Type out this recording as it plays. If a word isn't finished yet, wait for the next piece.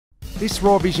This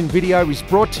Raw Vision video is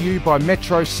brought to you by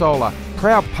Metro Solar,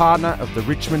 proud partner of the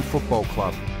Richmond Football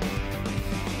Club.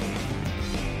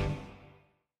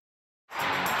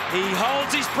 He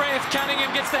holds his breath. Cunningham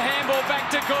gets the handball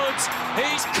back to Goods.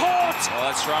 He's caught. Oh,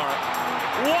 that's strong.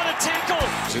 What a tackle.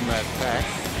 It's in that pack.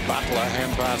 Butler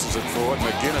hand passes it forward.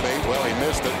 McGinnity, well, he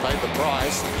missed it, paid the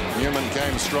price. Newman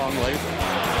came strongly.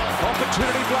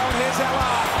 Opportunity blown. Here's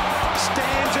Allard.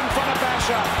 Stands in front of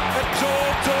Basher. It's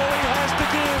all he has to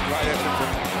give. Great effort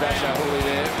from Basher Hooley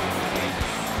there.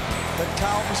 But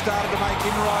Carlton started to make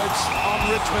inroads on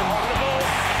Richmond.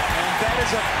 And that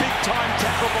is a big-time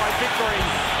tackle by Vickery.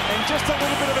 And just a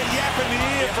little bit of a yap in the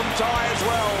ear from Ty as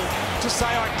well to say,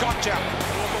 I gotcha.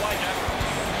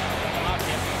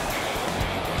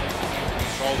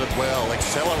 Controlled it well,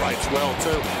 accelerates well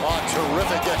too. Oh,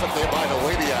 terrific effort there by the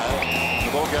Wedio. The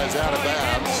ball goes out of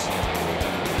bounds.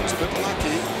 It's a bit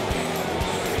lucky.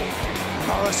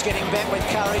 Morris getting back with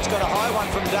courage, got a high one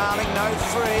from Darling, no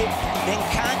free, then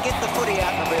can't get the footy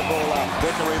out and a bit ball up.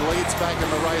 Vickery leads back in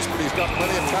the race, but he's got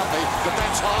plenty of company, but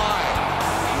that's high.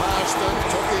 Marston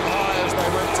took him high as they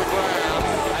went to ground.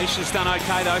 Nation's done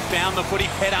okay though, found the footy,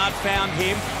 Pettard found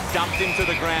him, dumped him to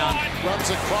the ground.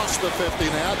 Runs across the 50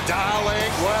 now,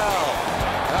 Darling, well,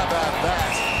 how about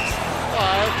that?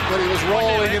 Oh, but he was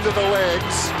rolling into the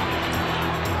legs.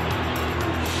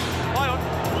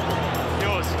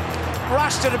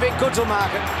 Rushed it a bit, Goods will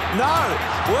mark it. No,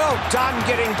 well done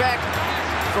getting back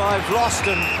by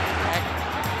Vlauston.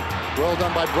 Well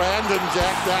done by Brandon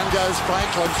Jack. Down goes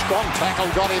Franklin. Strong tackle,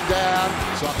 got him down.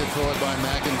 Socket forward by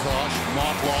McIntosh.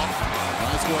 Motlop.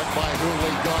 Nice work by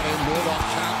Hooley, got him. Murdoch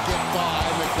can't get by.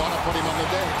 McDonough put him on the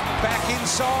deck. Back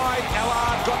inside,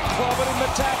 Allard got clobbered in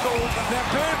the tackle. Now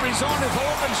Burberry's on. If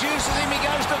Hawkins uses him, he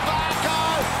goes to Varco.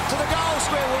 To the goal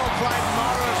square. Well played,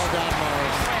 Morris. Well done,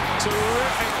 Morris.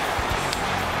 Terrific.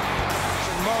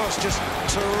 Morris just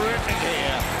terrific